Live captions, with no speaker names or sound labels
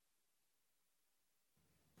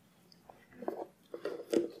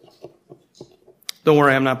Don't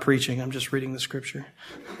worry, I'm not preaching. I'm just reading the scripture.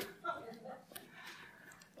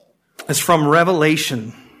 It's from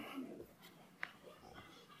Revelation.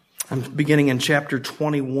 I'm beginning in chapter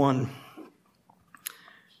 21.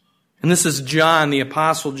 And this is John, the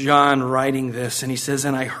Apostle John, writing this. And he says,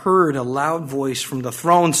 "And I heard a loud voice from the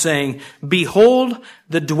throne saying, 'Behold,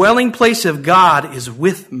 the dwelling place of God is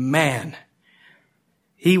with man.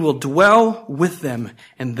 He will dwell with them,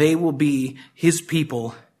 and they will be his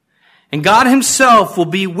people. And God himself will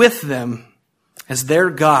be with them as their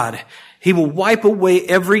God. He will wipe away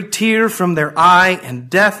every tear from their eye, and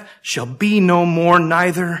death shall be no more,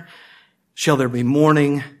 neither shall there be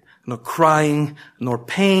mourning, nor crying, nor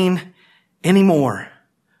pain any more.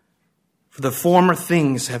 For the former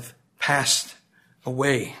things have passed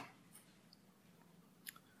away.'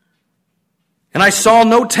 And I saw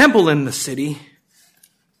no temple in the city,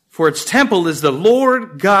 for its temple is the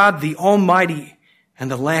Lord God, the Almighty,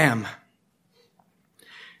 and the Lamb.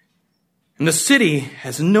 And the city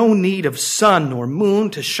has no need of sun nor moon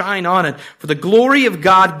to shine on it, for the glory of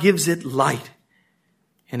God gives it light,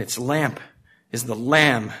 and its lamp is the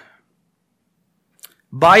Lamb.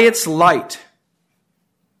 By its light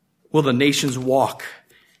will the nations walk,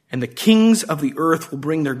 and the kings of the earth will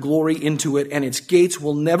bring their glory into it, and its gates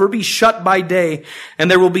will never be shut by day, and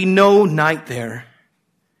there will be no night there.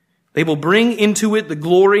 They will bring into it the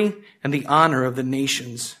glory and the honor of the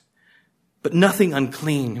nations, but nothing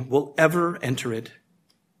unclean will ever enter it,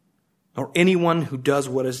 nor anyone who does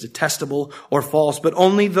what is detestable or false, but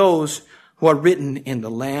only those who are written in the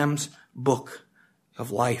Lamb's book of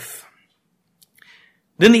life.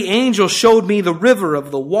 Then the angel showed me the river of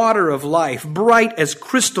the water of life, bright as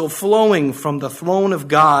crystal, flowing from the throne of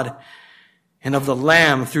God and of the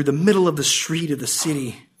Lamb through the middle of the street of the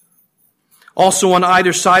city. Also on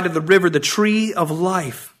either side of the river, the tree of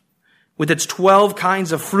life, with its 12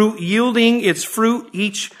 kinds of fruit, yielding its fruit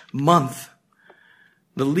each month.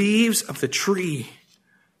 The leaves of the tree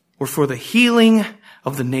were for the healing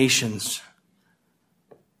of the nations.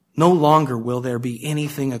 No longer will there be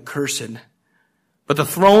anything accursed, but the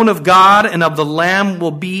throne of God and of the Lamb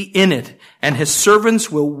will be in it, and his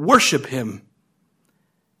servants will worship him.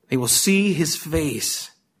 They will see his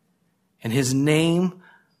face, and his name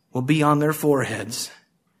will be on their foreheads.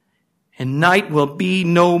 And night will be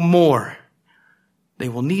no more. They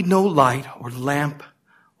will need no light or lamp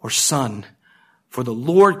or sun, for the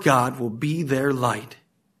Lord God will be their light,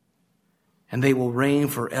 and they will reign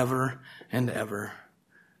forever and ever."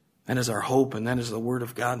 That is our hope, and that is the word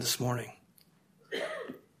of God this morning.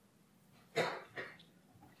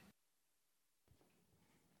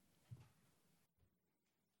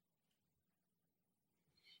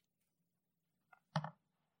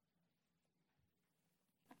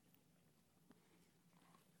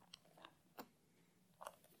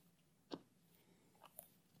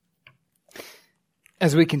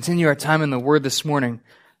 As we continue our time in the Word this morning,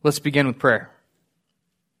 let's begin with prayer.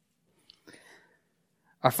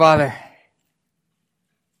 Our Father,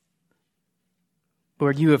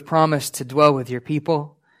 Lord, you have promised to dwell with your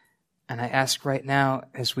people, and I ask right now,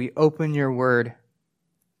 as we open your Word,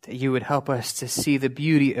 that you would help us to see the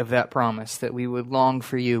beauty of that promise, that we would long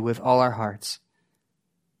for you with all our hearts.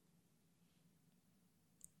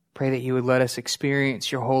 Pray that you would let us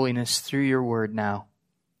experience your holiness through your Word now,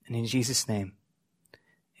 and in Jesus' name.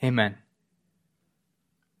 Amen.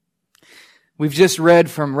 We've just read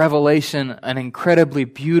from Revelation an incredibly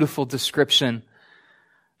beautiful description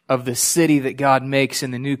of the city that God makes in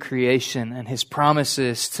the new creation and his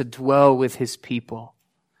promises to dwell with his people.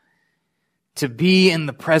 To be in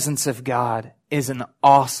the presence of God is an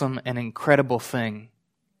awesome and incredible thing.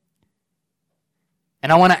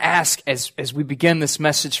 And I want to ask, as we begin this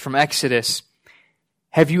message from Exodus,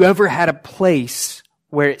 have you ever had a place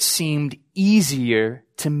where it seemed easier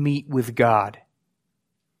to meet with God?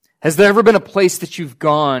 Has there ever been a place that you've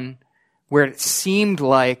gone where it seemed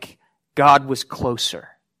like God was closer?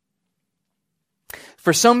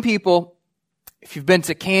 For some people, if you've been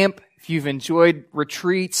to camp, if you've enjoyed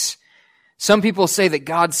retreats, some people say that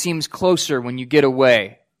God seems closer when you get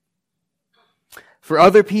away. For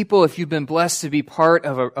other people, if you've been blessed to be part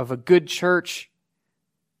of a good church,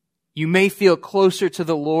 you may feel closer to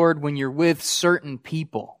the Lord when you're with certain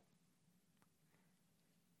people.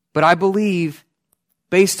 But I believe,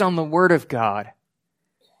 based on the Word of God,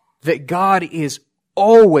 that God is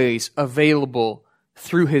always available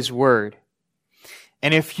through His Word.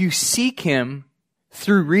 And if you seek Him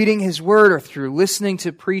through reading His Word or through listening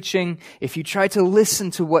to preaching, if you try to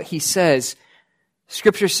listen to what He says,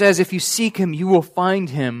 Scripture says if you seek Him, you will find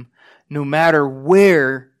Him no matter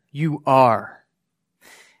where you are.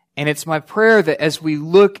 And it's my prayer that as we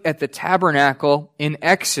look at the tabernacle in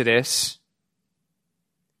Exodus,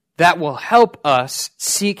 that will help us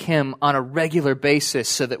seek Him on a regular basis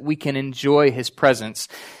so that we can enjoy His presence.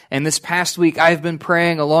 And this past week, I've been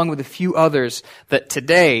praying along with a few others that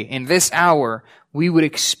today, in this hour, we would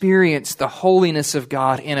experience the holiness of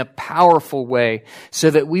God in a powerful way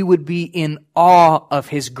so that we would be in awe of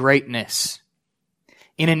His greatness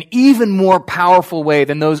in an even more powerful way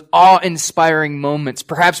than those awe-inspiring moments,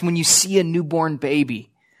 perhaps when you see a newborn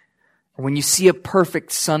baby, or when you see a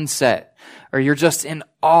perfect sunset, or you're just in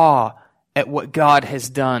awe at what God has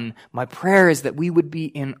done. My prayer is that we would be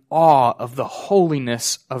in awe of the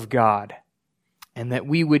holiness of God, and that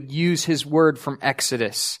we would use His word from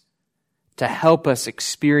Exodus to help us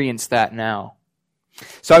experience that now.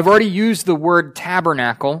 So I've already used the word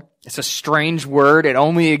tabernacle. It's a strange word. It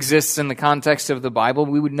only exists in the context of the Bible.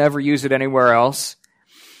 We would never use it anywhere else.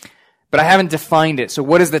 But I haven't defined it. So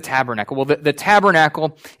what is the tabernacle? Well, the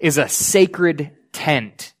tabernacle is a sacred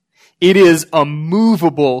tent. It is a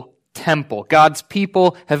movable temple. God's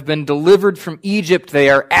people have been delivered from Egypt. They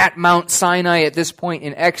are at Mount Sinai at this point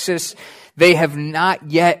in Exodus. They have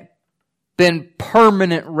not yet been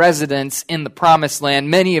permanent residents in the Promised Land.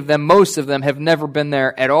 Many of them, most of them, have never been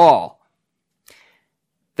there at all.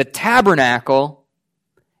 The tabernacle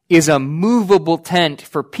is a movable tent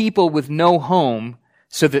for people with no home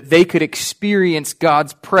so that they could experience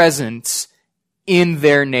God's presence in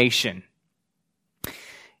their nation.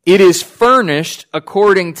 It is furnished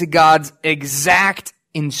according to God's exact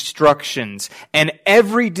instructions, and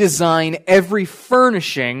every design, every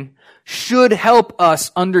furnishing should help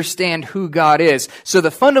us understand who God is. So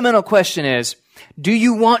the fundamental question is, do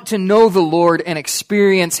you want to know the Lord and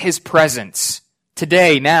experience His presence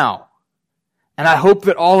today, now? And I hope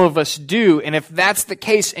that all of us do. And if that's the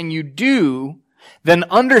case and you do, then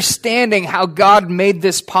understanding how God made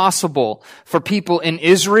this possible for people in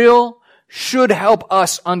Israel should help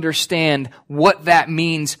us understand what that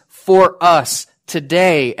means for us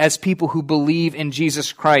today as people who believe in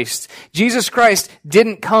Jesus Christ. Jesus Christ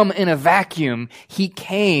didn't come in a vacuum. He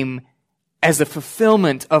came as the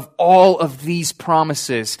fulfillment of all of these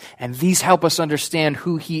promises. And these help us understand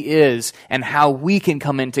who He is and how we can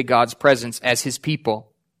come into God's presence as His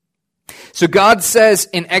people. So God says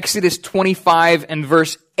in Exodus 25 and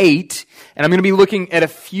verse 8, and I'm going to be looking at a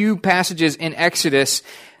few passages in Exodus,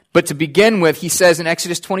 but to begin with, He says in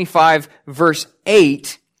Exodus 25 verse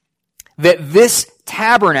 8, that this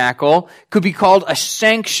tabernacle could be called a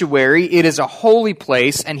sanctuary. It is a holy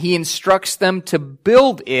place, and He instructs them to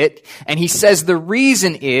build it. And He says the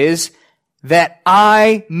reason is that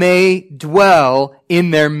I may dwell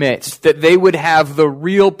in their midst, that they would have the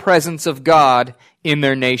real presence of God in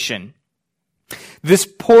their nation. This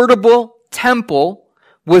portable temple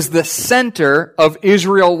was the center of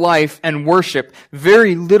Israel life and worship,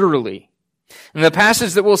 very literally. And the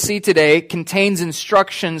passage that we'll see today contains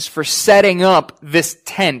instructions for setting up this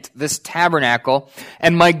tent, this tabernacle.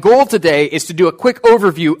 And my goal today is to do a quick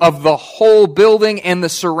overview of the whole building and the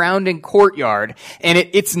surrounding courtyard. And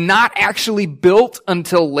it's not actually built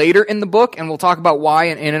until later in the book, and we'll talk about why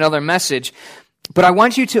in another message. But I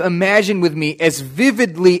want you to imagine with me as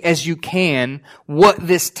vividly as you can what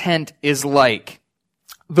this tent is like.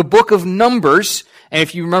 The book of Numbers, and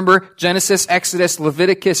if you remember Genesis, Exodus,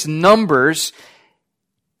 Leviticus, Numbers,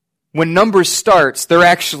 when Numbers starts, they're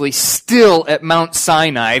actually still at Mount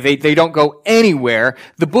Sinai. They don't go anywhere.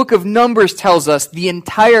 The book of Numbers tells us the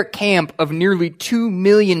entire camp of nearly 2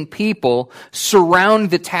 million people surround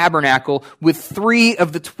the tabernacle with 3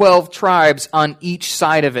 of the 12 tribes on each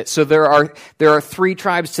side of it. So there are 3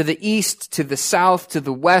 tribes to the east, to the south, to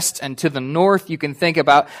the west, and to the north. You can think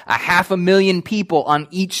about 500,000 people on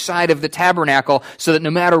each side of the tabernacle, so that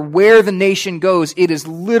no matter where the nation goes, it is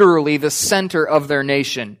literally the center of their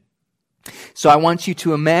nation. So I want you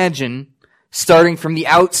to imagine, starting from the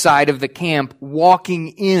outside of the camp, walking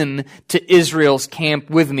in to Israel's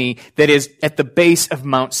camp with me that is at the base of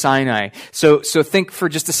Mount Sinai. So think for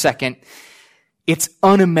just a second. It's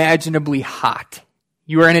unimaginably hot.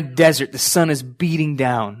 You are in a desert. The sun is beating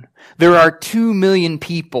down. There are 2 million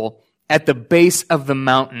people at the base of the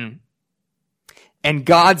mountain. And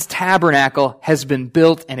God's tabernacle has been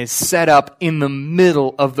built and is set up in the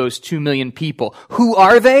middle of those 2 million people. Who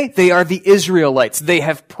are they? They are the Israelites. They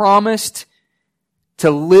have promised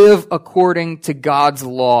to live according to God's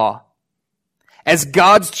law. As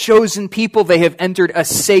God's chosen people, they have entered a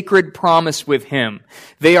sacred promise with Him.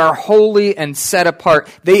 They are holy and set apart.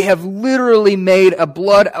 They have literally made a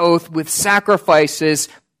blood oath with sacrifices,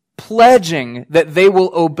 pledging that they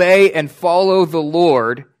will obey and follow the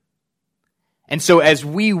Lord. And so as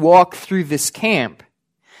we walk through this camp,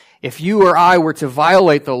 If you or I were to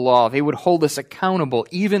violate the law, they would hold us accountable,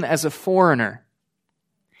 even as a foreigner.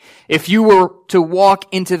 If you were to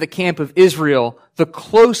walk into the camp of Israel, the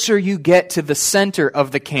closer you get to the center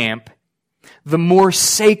of the camp, the more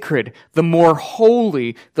sacred, the more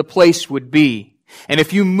holy the place would be. And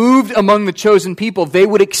if you moved among the chosen people, they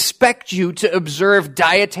would expect you to observe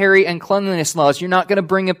dietary and cleanliness laws. You're not going to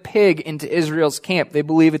bring a pig into Israel's camp. They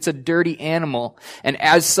believe it's a dirty animal, and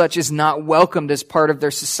as such is not welcomed as part of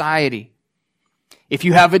their society. If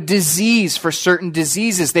you have a disease, for certain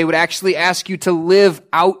diseases, they would actually ask you to live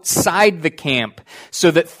outside the camp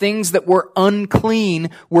so that things that were unclean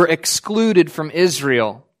were excluded from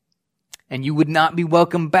Israel. And you would not be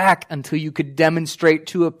welcome back until you could demonstrate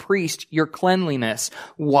to a priest your cleanliness.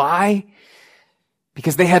 Why?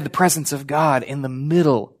 Because they had the presence of God in the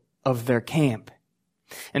middle of their camp.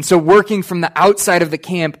 And so working from the outside of the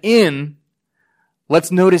camp in,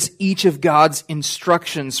 let's notice each of God's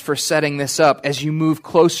instructions for setting this up as you move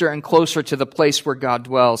closer and closer to the place where God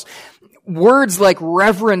dwells. Words like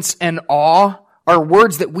reverence and awe are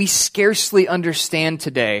words that we scarcely understand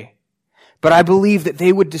today. But I believe that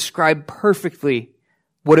they would describe perfectly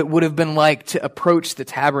what it would have been like to approach the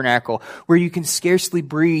tabernacle, where you can scarcely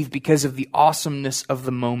breathe because of the awesomeness of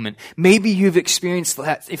the moment. Maybe you've experienced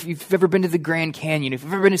that if you've ever been to the Grand Canyon, if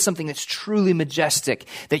you've ever been to something that's truly majestic,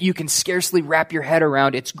 that you can scarcely wrap your head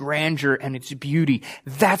around its grandeur and its beauty.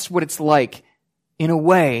 That's what it's like, in a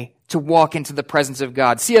way, to walk into the presence of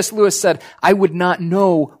God. C.S. Lewis said, "I would not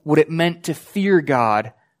know what it meant to fear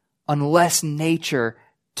God unless nature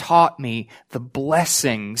taught me the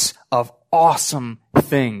blessings of awesome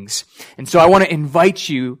things." And so I want to invite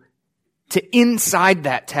you to inside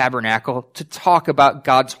that tabernacle to talk about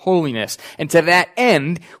God's holiness. And to that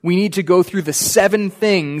end, we need to go through the 7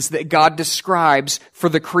 things that God describes for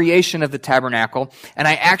the creation of the tabernacle. And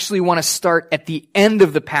I actually want to start at the end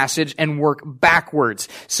of the passage and work backwards.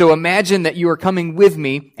 So imagine that you are coming with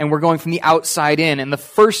me and we're going from the outside in. And the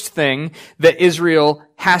first thing that Israel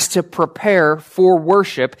has to prepare for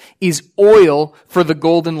worship is oil for the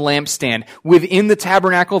golden lampstand. Within the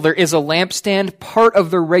tabernacle, there is a lampstand. Part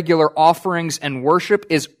of their regular offerings and worship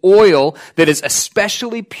is oil that is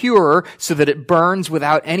especially pure so that it burns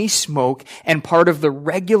without any smoke. And part of the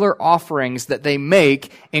regular offerings that they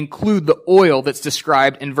make include the oil that's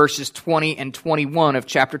described in verses 20 and 21 of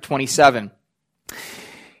chapter 27.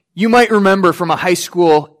 You might remember from a high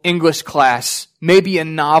school English class, maybe a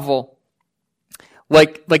novel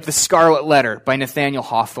like The Scarlet Letter by Nathaniel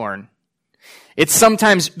Hawthorne. It's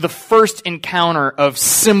sometimes the first encounter of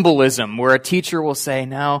symbolism where a teacher will say,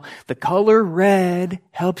 now, the color red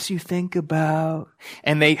helps you think about,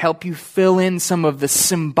 and they help you fill in some of the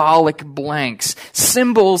symbolic blanks.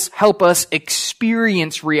 Symbols help us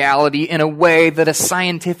experience reality in a way that a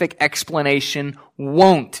scientific explanation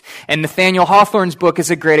won't. And Nathaniel Hawthorne's book is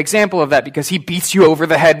a great example of that because he beats you over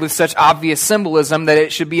the head with such obvious symbolism that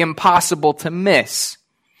it should be impossible to miss.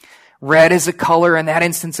 Red is a color in that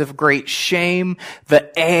instance of great shame.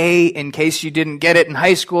 The A, in case you didn't get it in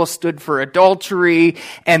high school, stood for adultery.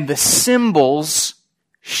 And the symbols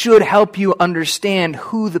should help you understand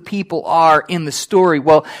who the people are in the story.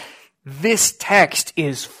 Well, this text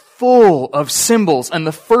is full of symbols. And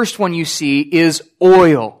the first one you see is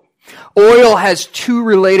oil. Oil has 2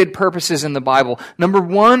 related purposes in the Bible. Number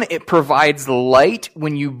 1, it provides light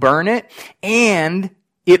when you burn it, and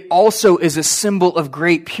it also is a symbol of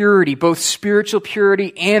great purity, both spiritual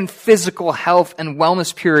purity and physical health and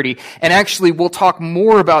wellness purity. And actually, we'll talk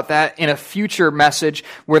more about that in a future message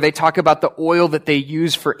where they talk about the oil that they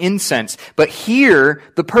use for incense. But here,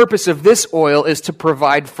 the purpose of this oil is to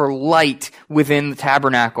provide for light within the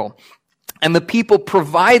tabernacle. And the people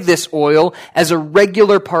provide this oil as a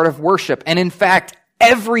regular part of worship. And in fact,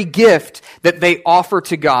 every gift that they offer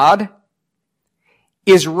to God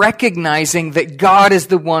is recognizing that God is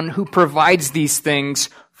the one who provides these things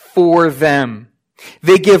for them.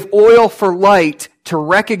 They give oil for light to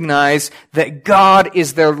recognize that God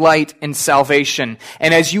is their light and salvation.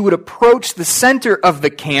 And as you would approach the center of the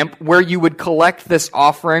camp where you would collect this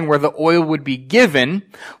offering, where the oil would be given,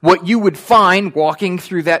 what you would find walking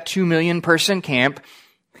through that 2 million person camp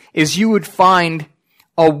is you would find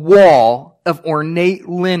a wall of ornate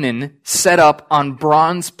linen set up on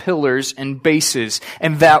bronze pillars and bases.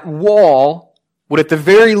 And that wall would at the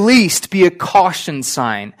very least be a caution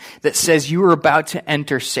sign that says you are about to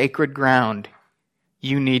enter sacred ground.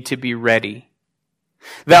 You need to be ready.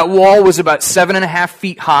 That wall was about 7.5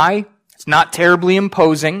 feet high. It's not terribly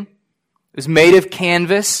imposing. It was made of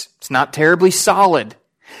canvas. It's not terribly solid.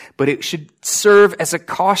 But it should serve as a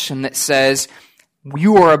caution that says,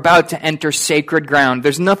 You are about to enter sacred ground.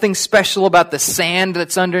 There's nothing special about the sand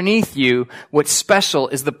that's underneath you. What's special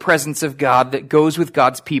is the presence of God that goes with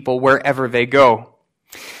God's people wherever they go.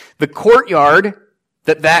 The courtyard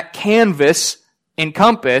that canvas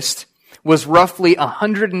encompassed was roughly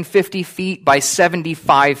 150 feet by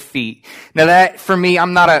 75 feet. Now that, for me,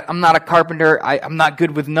 I'm not a carpenter. I'm not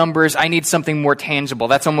good with numbers. I need something more tangible.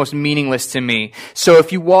 That's almost meaningless to me. So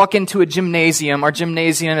if you walk into a gymnasium, our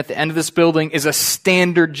gymnasium at the end of this building is a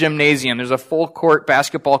standard gymnasium. There's a full court,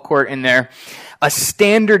 basketball court in there. A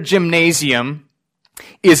standard gymnasium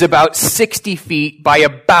is about 60 feet by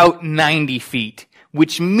about 90 feet,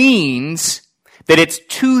 which means that it's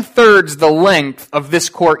 2/3 the length of this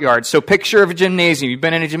courtyard. So picture of a gymnasium. You've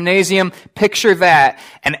been in a gymnasium, picture that,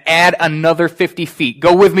 and add another 50 feet.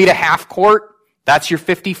 Go with me to half court. That's your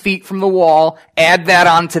 50 feet from the wall. Add that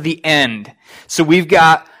on to the end. So we've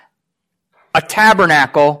got a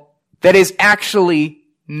tabernacle that is actually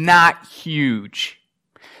not huge.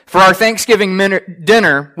 For our Thanksgiving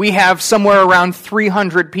dinner, we have somewhere around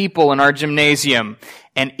 300 people in our gymnasium,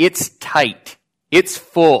 and it's tight. It's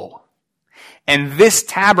full. And this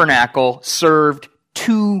tabernacle served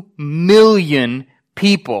 2 million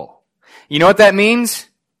people. You know what that means?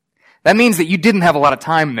 That means that you didn't have a lot of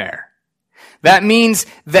time there. That means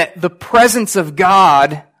that the presence of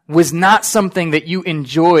God was not something that you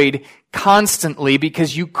enjoyed constantly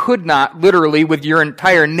because you could not, literally, with your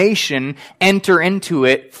entire nation, enter into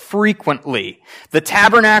it frequently. The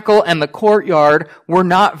tabernacle and the courtyard were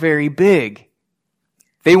not very big.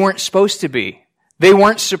 They weren't supposed to be. They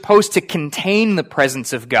weren't supposed to contain the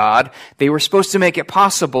presence of God. They were supposed to make it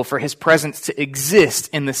possible for His presence to exist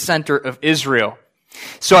in the center of Israel.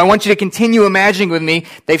 So I want you to continue imagining with me.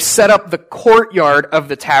 They've set up the courtyard of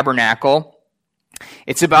the tabernacle.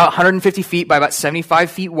 It's about 150 feet by about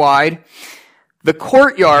 75 feet wide. The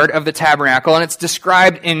courtyard of the tabernacle, and it's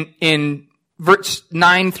described in verse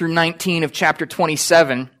 9 through 19 of chapter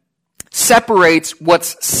 27, separates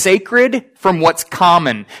what's sacred from what's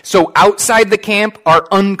common. So outside the camp are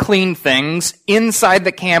unclean things, inside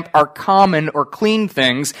the camp are common or clean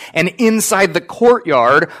things, and inside the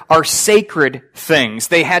courtyard are sacred things.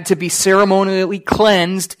 They had to be ceremonially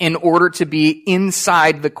cleansed in order to be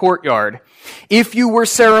inside the courtyard. If you were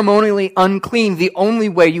ceremonially unclean, the only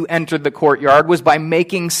way you entered the courtyard was by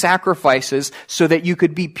making sacrifices so that you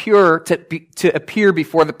could be pure to appear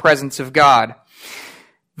before the presence of God.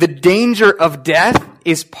 The danger of death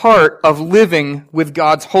is part of living with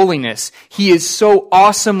God's holiness. He is so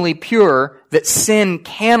awesomely pure that sin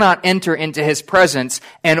cannot enter into His presence,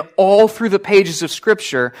 and all through the pages of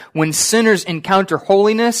Scripture, when sinners encounter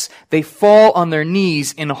holiness, they fall on their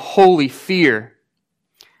knees in holy fear.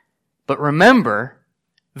 But remember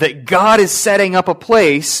that God is setting up a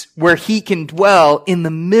place where He can dwell in the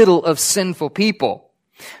middle of sinful people.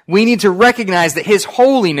 We need to recognize that His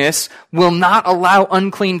holiness will not allow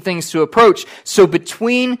unclean things to approach. So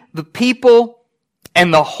between the people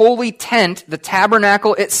and the holy tent, the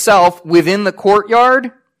tabernacle itself within the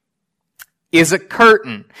courtyard, is a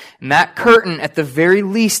curtain. And that curtain at the very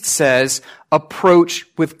least says, approach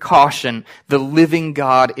with caution. The living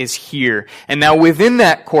God is here. And now within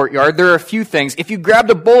that courtyard, there are a few things. If you grabbed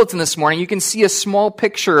a bulletin this morning, you can see a small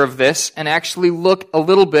picture of this and actually look a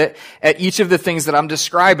little bit at each of the things that I'm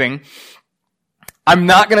describing. I'm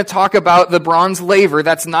not going to talk about the bronze laver.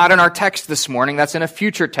 That's not in our text this morning. That's in a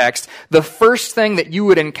future text. The first thing that you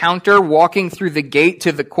would encounter walking through the gate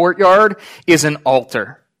to the courtyard is an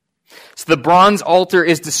altar. So the bronze altar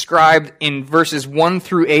is described in verses 1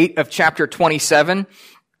 through 8 of chapter 27.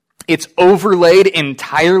 It's overlaid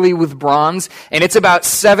entirely with bronze, and it's about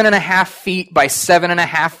 7.5 feet by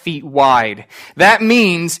 7.5 feet wide. That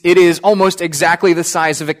means it is almost exactly the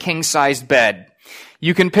size of a king-sized bed.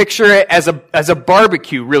 You can picture it as a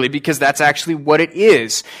barbecue, really, because that's actually what it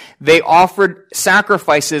is. They offered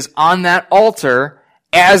sacrifices on that altar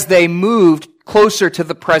as they moved closer to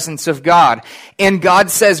the presence of God. And God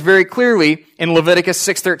says very clearly in Leviticus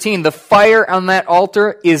 6:13, the fire on that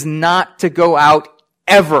altar is not to go out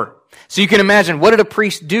ever. So you can imagine, what did a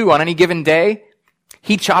priest do on any given day?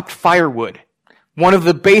 He chopped firewood. One of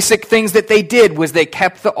the basic things that they did was they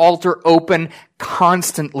kept the altar open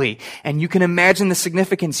constantly. And you can imagine the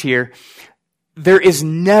significance here. There is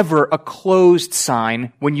never a closed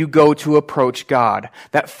sign when you go to approach God.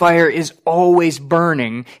 That fire is always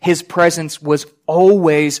burning. His presence was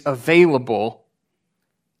always available.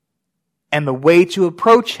 And the way to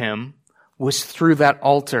approach Him was through that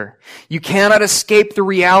altar. You cannot escape the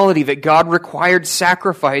reality that God required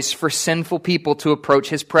sacrifice for sinful people to approach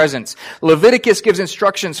his presence. Leviticus gives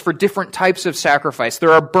instructions for different types of sacrifice.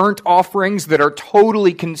 There are burnt offerings that are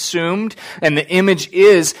totally consumed, and the image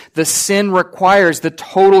is the sin requires the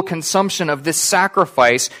total consumption of this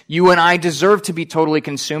sacrifice. You and I deserve to be totally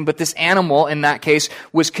consumed, but this animal, in that case,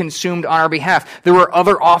 was consumed on our behalf. There were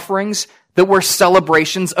other offerings that were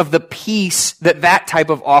celebrations of the peace that type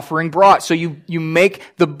of offering brought. So you make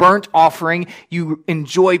the burnt offering, you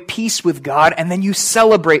enjoy peace with God, and then you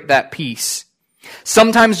celebrate that peace.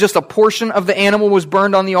 Sometimes just a portion of the animal was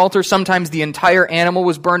burned on the altar, sometimes the entire animal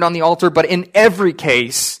was burned on the altar, but in every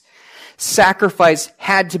case, sacrifice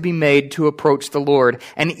had to be made to approach the Lord.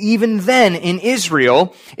 And even then, in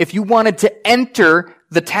Israel, if you wanted to enter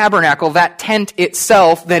the tabernacle, that tent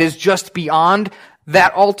itself that is just beyond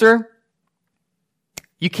that altar,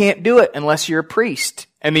 you can't do it unless you're a priest.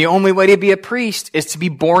 And the only way to be a priest is to be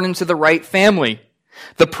born into the right family.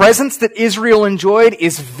 The presence that Israel enjoyed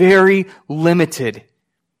is very limited.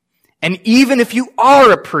 And even if you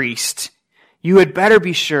are a priest, you had better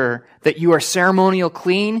be sure that you are ceremonial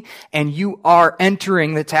clean and you are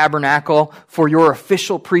entering the tabernacle for your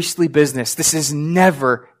official priestly business. This is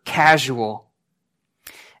never casual.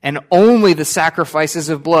 And only the sacrifices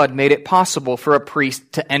of blood made it possible for a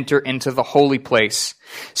priest to enter into the holy place.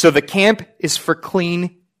 So the camp is for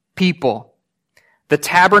clean people. The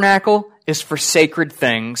tabernacle is for sacred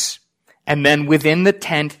things. And then within the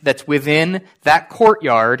tent that's within that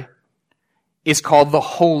courtyard is called the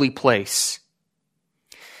holy place.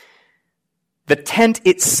 The tent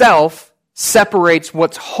itself separates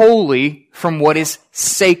what's holy from what is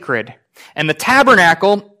sacred. And the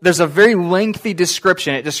tabernacle, there's a very lengthy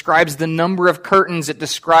description. It describes the number of curtains. It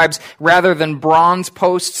describes, rather than bronze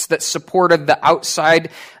posts that supported the outside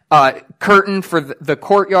curtain for the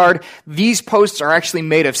courtyard, these posts are actually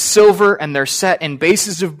made of silver and they're set in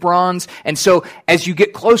bases of bronze. And so as you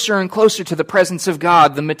get closer and closer to the presence of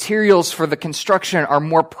God, the materials for the construction are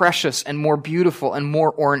more precious and more beautiful and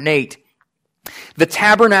more ornate. The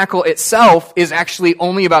tabernacle itself is actually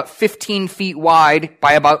only about 15 feet wide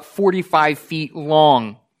by about 45 feet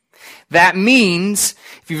long. That means,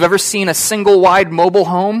 if you've ever seen a single wide mobile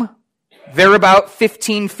home, they're about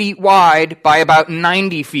 15 feet wide by about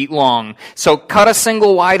 90 feet long. So cut a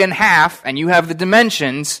single wide in half and you have the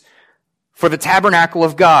dimensions for the tabernacle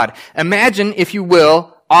of God. Imagine, if you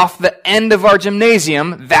will, off the end of our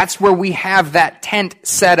gymnasium, that's where we have that tent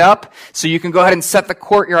set up. So you can go ahead and set the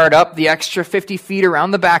courtyard up, the extra 50 feet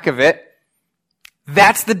around the back of it.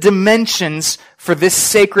 That's the dimensions for this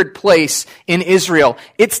sacred place in Israel.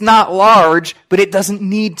 It's not large, but it doesn't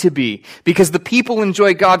need to be, because the people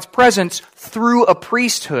enjoy God's presence through a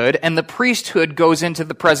priesthood, and the priesthood goes into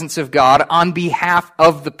the presence of God on behalf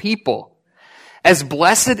of the people. As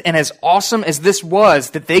blessed and as awesome as this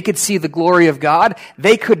was, that they could see the glory of God,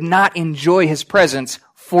 they could not enjoy his presence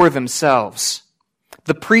for themselves.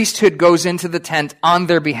 The priesthood goes into the tent on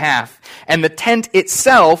their behalf, and the tent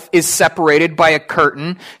itself is separated by a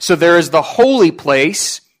curtain. So there is the holy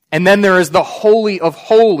place, and then there is the Holy of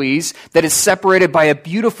Holies that is separated by a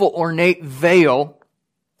beautiful ornate veil,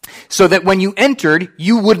 so that when you entered,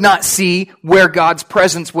 you would not see where God's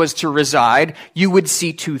presence was to reside. You would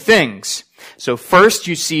see two things. So first,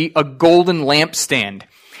 you see a golden lampstand.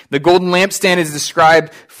 The golden lampstand is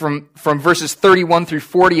described from verses 31 through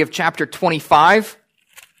 40 of chapter 25.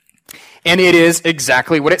 And it is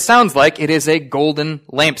exactly what it sounds like. It is a golden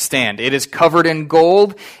lampstand. It is covered in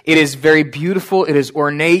gold. It is very beautiful. It is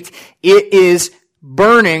ornate. It is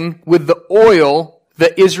burning with the oil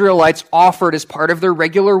the Israelites offered as part of their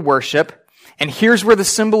regular worship. And here's where the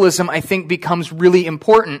symbolism, I think, becomes really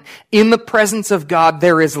important. In the presence of God,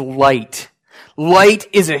 there is light. Light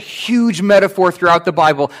is a huge metaphor throughout the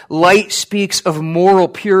Bible. Light speaks of moral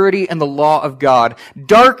purity and the law of God.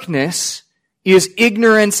 Darkness is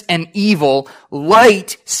ignorance and evil.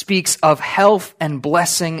 Light speaks of health and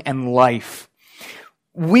blessing and life.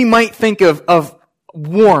 We might think of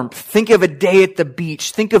warmth. Think of a day at the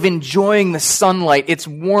beach. Think of enjoying the sunlight, its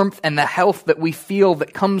warmth and the health that we feel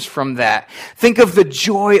that comes from that. Think of the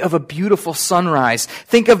joy of a beautiful sunrise.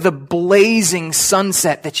 Think of the blazing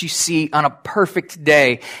sunset that you see on a perfect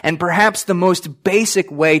day. And perhaps the most basic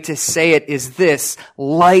way to say it is this: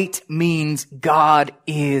 light means God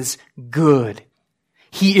is good.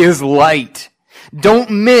 He is light. Don't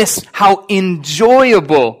miss how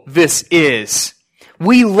enjoyable this is.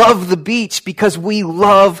 We love the beach because we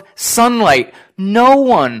love sunlight. No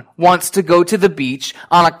one wants to go to the beach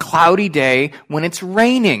on a cloudy day when it's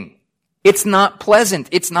raining. It's not pleasant.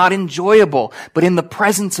 It's not enjoyable. But in the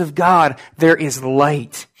presence of God, there is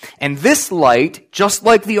light. And this light, just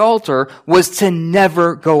like the altar, was to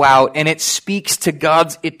never go out. And it speaks to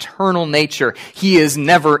God's eternal nature. He is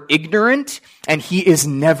never ignorant, and He is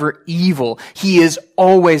never evil. He is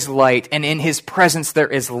always light, and in His presence there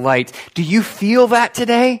is light. Do you feel that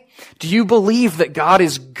today? Do you believe that God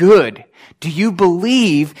is good? Do you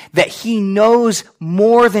believe that He knows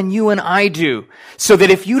more than you and I do? So that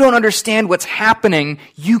if you don't understand what's happening,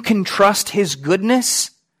 you can trust His goodness?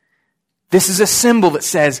 This is a symbol that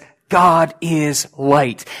says, God is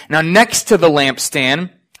light. Now, next to the lampstand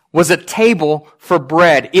was a table for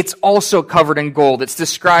bread. It's also covered in gold. It's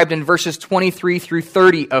described in verses 23 through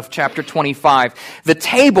 30 of chapter 25. The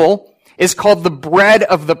table is called the bread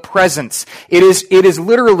of the presence. It is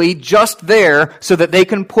literally just there so that they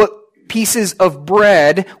can put pieces of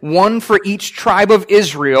bread, one for each tribe of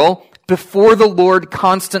Israel, before the Lord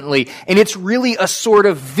constantly. And it's really a sort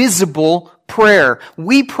of visible prayer.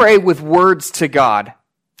 We pray with words to God,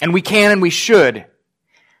 and we can and we should.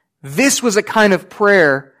 This was a kind of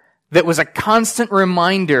prayer that was a constant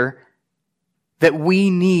reminder that we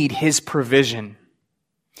need His provision.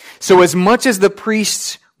 So as much as the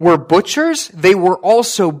priests were butchers, they were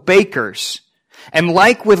also bakers. And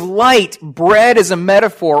like with light, bread is a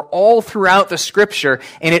metaphor all throughout the Scripture,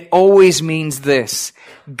 and it always means this: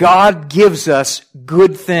 God gives us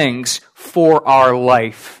good things for our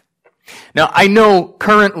life. Now, I know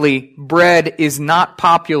currently bread is not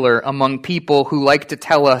popular among people who like to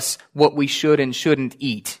tell us what we should and shouldn't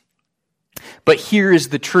eat. But here is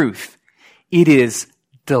the truth. It is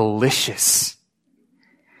delicious.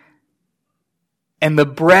 And the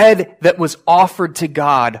bread that was offered to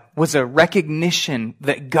God was a recognition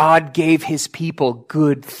that God gave His people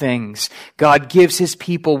good things. God gives His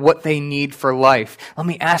people what they need for life. Let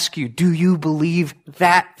me ask you, do you believe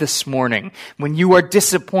that this morning? When you are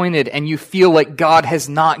disappointed and you feel like God has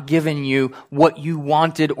not given you what you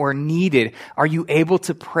wanted or needed, are you able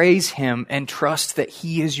to praise Him and trust that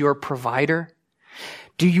He is your provider?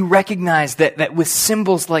 Do you recognize that with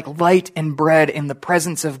symbols like light and bread in the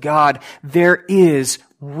presence of God, there is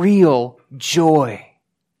real joy?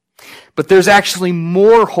 But there's actually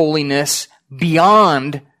more holiness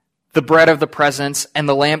beyond the bread of the presence and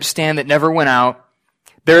the lampstand that never went out.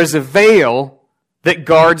 There is a veil that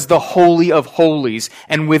guards the Holy of Holies.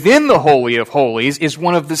 And within the Holy of Holies is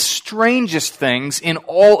one of the strangest things in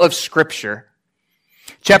all of Scripture.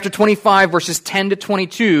 Chapter 25, verses 10 to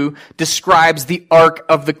 22, describes the Ark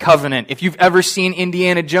of the Covenant. If you've ever seen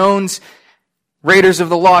Indiana Jones, Raiders of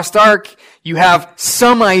the Lost Ark, you have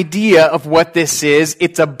some idea of what this is.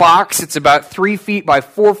 It's a box. It's about 3 feet by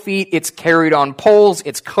 4 feet. It's carried on poles.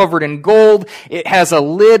 It's covered in gold. It has a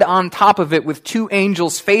lid on top of it with 2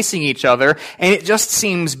 angels facing each other. And it just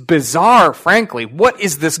seems bizarre, frankly. What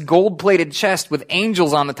is this gold-plated chest with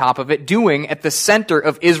angels on the top of it doing at the center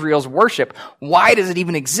of Israel's worship? Why does it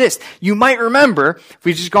even exist? You might remember, if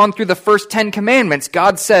we've just gone through the first 10 commandments,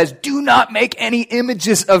 God says, do not make any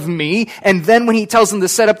images of me. And then when He tells them to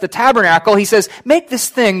set up the tabernacle, He says, make this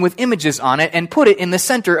thing with images on it and put it in the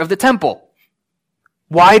center of the temple.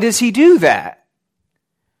 Why does He do that?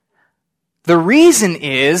 The reason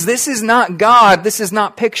is, this is not God. This is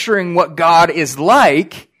not picturing what God is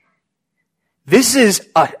like. This is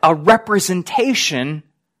a representation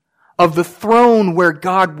of the throne where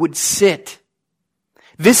God would sit.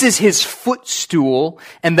 This is His footstool,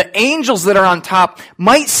 and the angels that are on top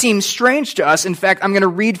might seem strange to us. In fact, I'm going to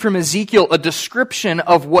read from Ezekiel a description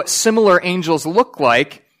of what similar angels look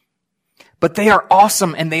like. But they are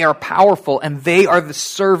awesome, and they are powerful, and they are the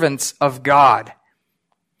servants of God.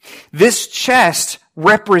 This chest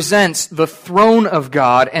represents the throne of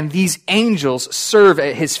God, and these angels serve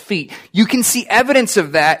at His feet. You can see evidence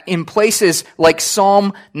of that in places like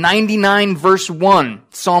Psalm 99 verse 1.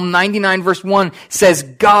 Psalm 99 verse 1 says,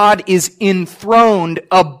 God is enthroned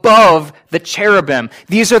above the cherubim.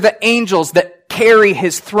 These are the angels that carry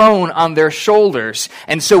His throne on their shoulders.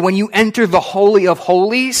 And so when you enter the Holy of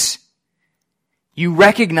Holies, you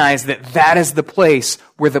recognize that that is the place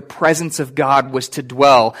where the presence of God was to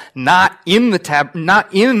dwell, not in the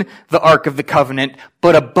Ark of the Covenant,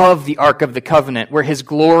 but above the Ark of the Covenant, where His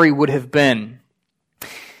glory would have been.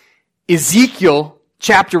 Ezekiel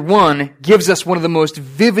chapter 1 gives us one of the most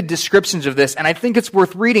vivid descriptions of this, and I think it's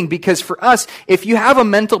worth reading because for us, if you have a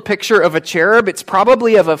mental picture of a cherub, it's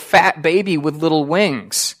probably of a fat baby with little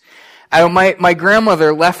wings. My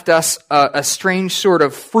grandmother left us a strange sort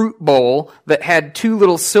of fruit bowl that had 2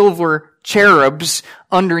 little silver cherubs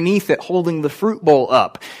underneath it holding the fruit bowl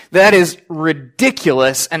up. That is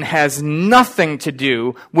ridiculous and has nothing to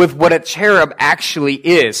do with what a cherub actually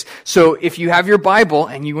is. So if you have your Bible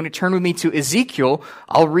and you want to turn with me to Ezekiel,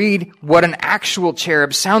 I'll read what an actual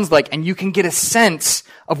cherub sounds like, and you can get a sense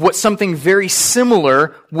of what something very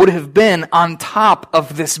similar would have been on top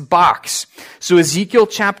of this box. So Ezekiel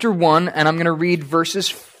chapter 1, and I'm going to read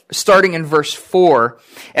verses starting in verse 4,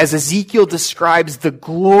 as Ezekiel describes the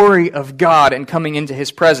glory of God and coming into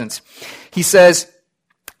his presence. He says,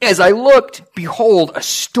 "As I looked, behold, a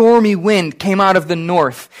stormy wind came out of the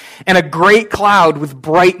north, and a great cloud with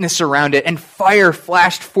brightness around it, and fire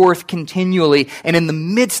flashed forth continually, and in the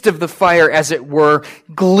midst of the fire, as it were,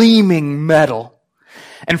 gleaming metal.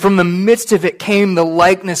 And from the midst of it came the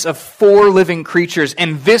likeness of 4 living creatures,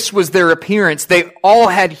 and this was their appearance. They all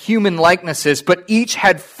had human likenesses, but each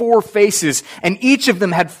had 4 faces, and each of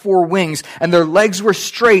them had 4 wings, and their legs were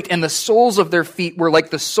straight, and the soles of their feet were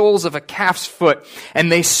like the soles of a calf's foot,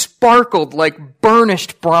 and they sparkled like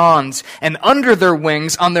burnished bronze. And under their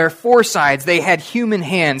wings, on their 4 sides, they had human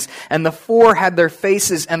hands, and the 4 had their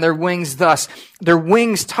faces and their wings thus. Their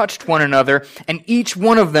wings touched one another, and each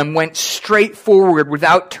one of them went straight forward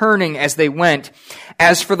without turning as they went.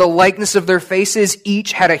 As for the likeness of their faces,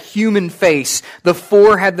 each had a human face. The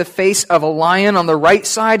 4 had the face of a lion on the right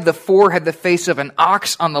side, the 4 had the face of an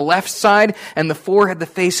ox on the left side, and the 4 had the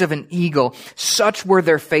face of an eagle. Such were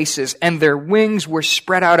their faces, and their wings were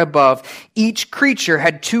spread out above. Each creature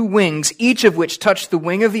had 2 wings, each of which touched the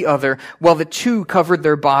wing of the other, while the 2 covered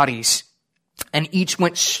their bodies. And each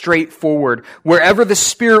went straight forward. Wherever the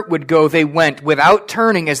Spirit would go, they went, without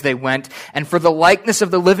turning as they went. And for the likeness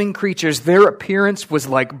of the living creatures, their appearance was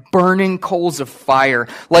like burning coals of fire,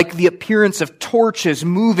 like the appearance of torches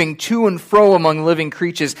moving to and fro among living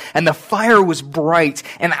creatures. And the fire was bright,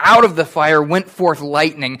 and out of the fire went forth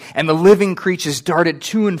lightning, and the living creatures darted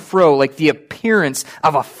to and fro like the appearance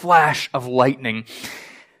of a flash of lightning."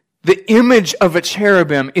 The image of a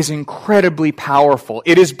cherubim is incredibly powerful.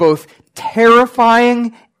 It is both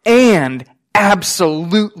terrifying and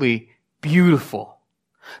absolutely beautiful.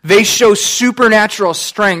 They show supernatural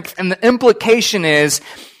strength, and the implication is,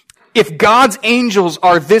 if God's angels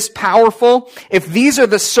are this powerful, if these are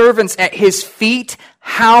the servants at his feet,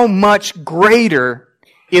 how much greater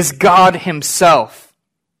is God himself?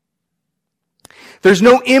 There's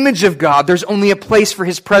no image of God. There's only a place for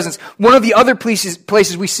his presence. One of the other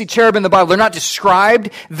places we see cherub in the Bible, they're not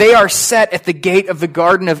described. They are set at the gate of the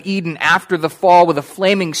Garden of Eden after the fall with a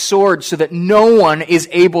flaming sword so that no one is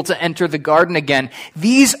able to enter the garden again.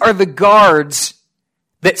 These are the guards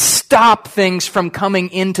that stop things from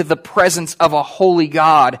coming into the presence of a holy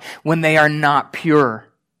God when they are not pure.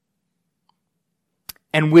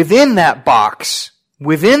 And within that box,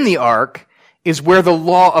 within the ark, is where the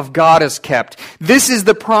law of God is kept. This is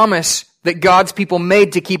the promise that God's people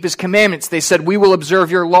made to keep his commandments. They said, "We will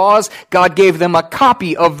observe your laws." God gave them a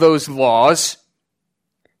copy of those laws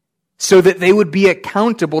so that they would be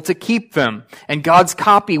accountable to keep them. And God's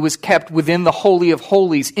copy was kept within the Holy of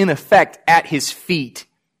Holies, in effect, at his feet.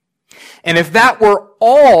 And if that were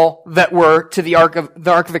all that were to the Ark of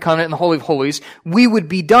the Covenant and the Holy of Holies, we would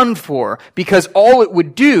be done for, because all it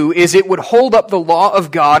would do is it would hold up the law of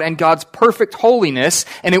God and God's perfect holiness,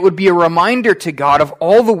 and it would be a reminder to God of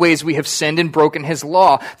all the ways we have sinned and broken his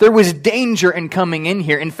law. There was danger in coming in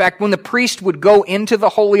here. In fact, when the priest would go into the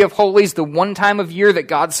Holy of Holies, the one time of year that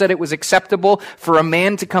God said it was acceptable for a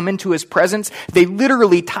man to come into his presence, they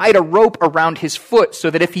literally tied a rope around his foot so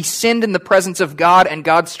that if he sinned in the presence of God and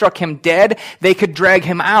God struck him dead, they could drag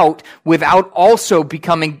him out without also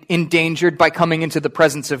becoming endangered by coming into the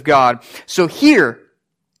presence of God. So here,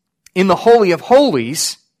 in the Holy of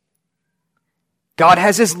Holies, God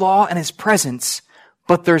has his law and his presence,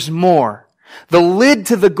 but there's more. The lid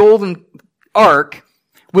to the golden ark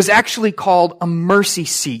was actually called a mercy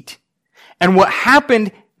seat. And what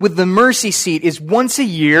happened with the mercy seat is once a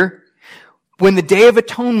year, when the Day of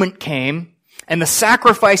Atonement came, and the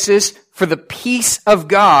sacrifices for the peace of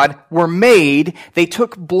God were made, they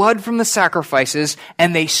took blood from the sacrifices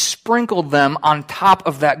and they sprinkled them on top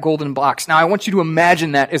of that golden box. Now, I want you to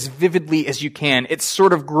imagine that as vividly as you can. It's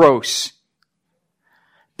sort of gross.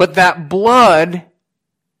 But that blood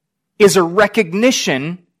is a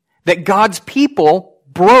recognition that God's people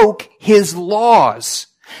broke his laws.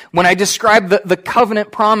 When I described the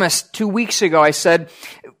covenant promise 2 weeks ago, I said,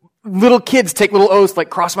 little kids take little oaths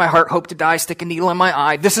like cross my heart, hope to die, stick a needle in my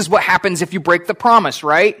eye. This is what happens if you break the promise,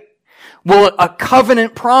 right? Well, a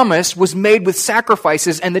covenant promise was made with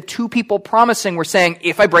sacrifices, and the 2 people promising were saying,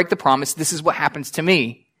 if I break the promise, this is what happens to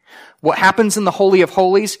me. What happens in the Holy of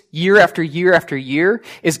Holies year after year after year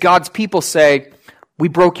is God's people say, we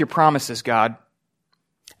broke your promises, God.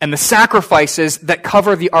 And the sacrifices that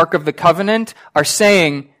cover the Ark of the Covenant are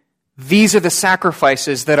saying, these are the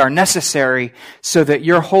sacrifices that are necessary so that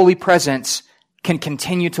your holy presence can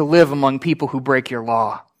continue to live among people who break your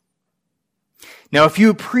law. Now, if you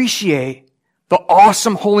appreciate the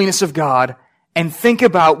awesome holiness of God and think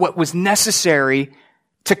about what was necessary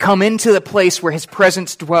to come into the place where His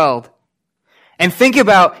presence dwelled, and think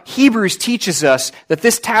about Hebrews teaches us that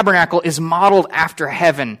this tabernacle is modeled after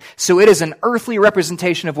heaven. So it is an earthly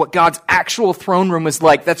representation of what God's actual throne room is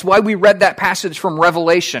like. That's why we read that passage from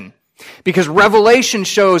Revelation. Because Revelation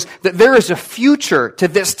shows that there is a future to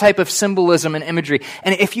this type of symbolism and imagery.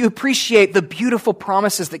 And if you appreciate the beautiful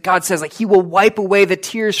promises that God says, like He will wipe away the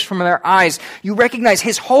tears from their eyes, you recognize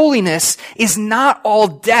His holiness is not all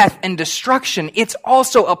death and destruction. It's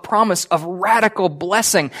also a promise of radical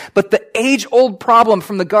blessing. But the age-old problem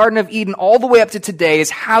from the Garden of Eden all the way up to today is,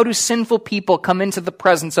 how do sinful people come into the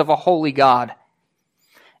presence of a holy God?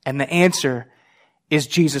 And the answer is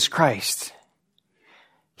Jesus Christ.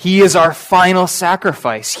 He is our final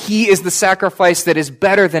sacrifice. He is the sacrifice that is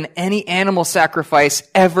better than any animal sacrifice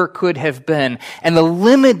ever could have been. And the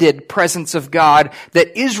limited presence of God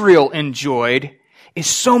that Israel enjoyed is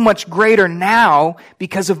so much greater now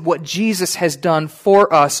because of what Jesus has done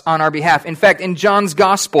for us on our behalf. In fact, in John's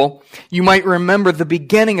Gospel, you might remember the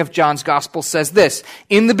beginning of John's Gospel says this: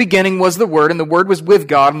 in the beginning was the Word, and the Word was with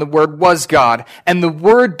God, and the Word was God. And the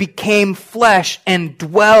Word became flesh and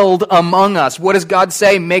dwelled among us. What does God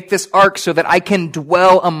say? Make this ark so that I can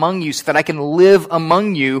dwell among you, so that I can live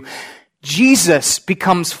among you. Jesus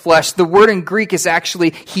becomes flesh. The word in Greek is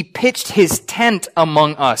actually, He pitched His tent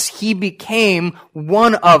among us. He became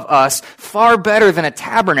one of us. Far better than a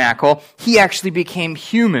tabernacle, He actually became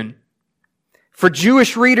human. For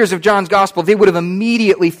Jewish readers of John's Gospel, they would have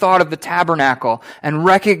immediately thought of the tabernacle and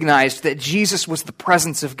recognized that Jesus was the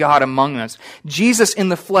presence of God among us. Jesus in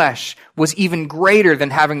the flesh was even greater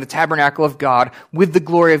than having the tabernacle of God with the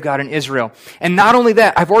glory of God in Israel. And not only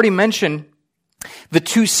that, I've already mentioned the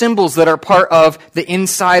two symbols that are part of the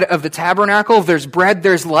inside of the tabernacle. There's bread,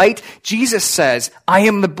 there's light. Jesus says, I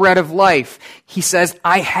am the bread of life. He says,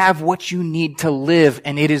 I have what you need to live,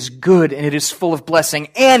 and it is good, and it is full of blessing.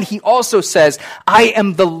 And He also says, I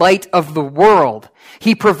am the light of the world.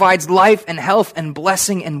 He provides life and health and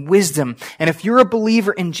blessing and wisdom. And if you're a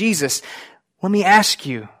believer in Jesus, let me ask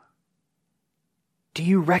you, do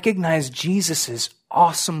you recognize Jesus'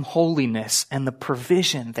 awesome holiness and the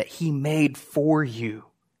provision that He made for you?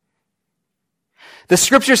 The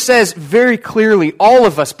Scripture says very clearly, all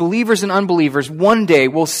of us, believers and unbelievers, one day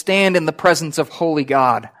will stand in the presence of holy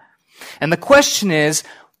God. And the question is,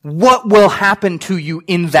 what will happen to you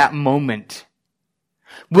in that moment?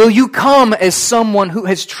 Will you come as someone who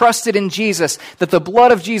has trusted in Jesus, that the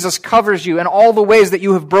blood of Jesus covers you in all the ways that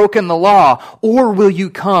you have broken the law? Or will you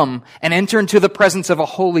come and enter into the presence of a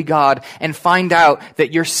holy God and find out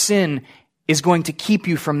that your sin is going to keep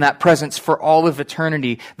you from that presence for all of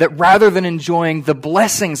eternity? That rather than enjoying the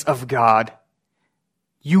blessings of God,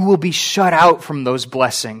 you will be shut out from those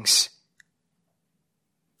blessings.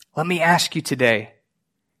 Let me ask you today,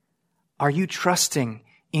 are you trusting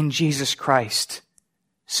in Jesus Christ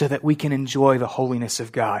so that we can enjoy the holiness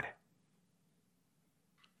of God?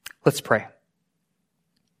 Let's pray.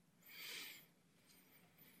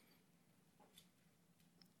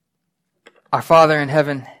 Our Father in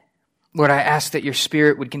heaven, Lord, I ask that your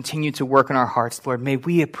Spirit would continue to work in our hearts. Lord, may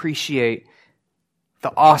we appreciate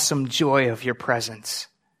the awesome joy of your presence.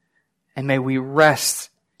 And may we rest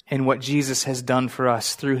in what Jesus has done for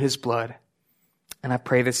us through His blood. And I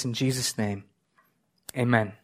pray this in Jesus' name. Amen.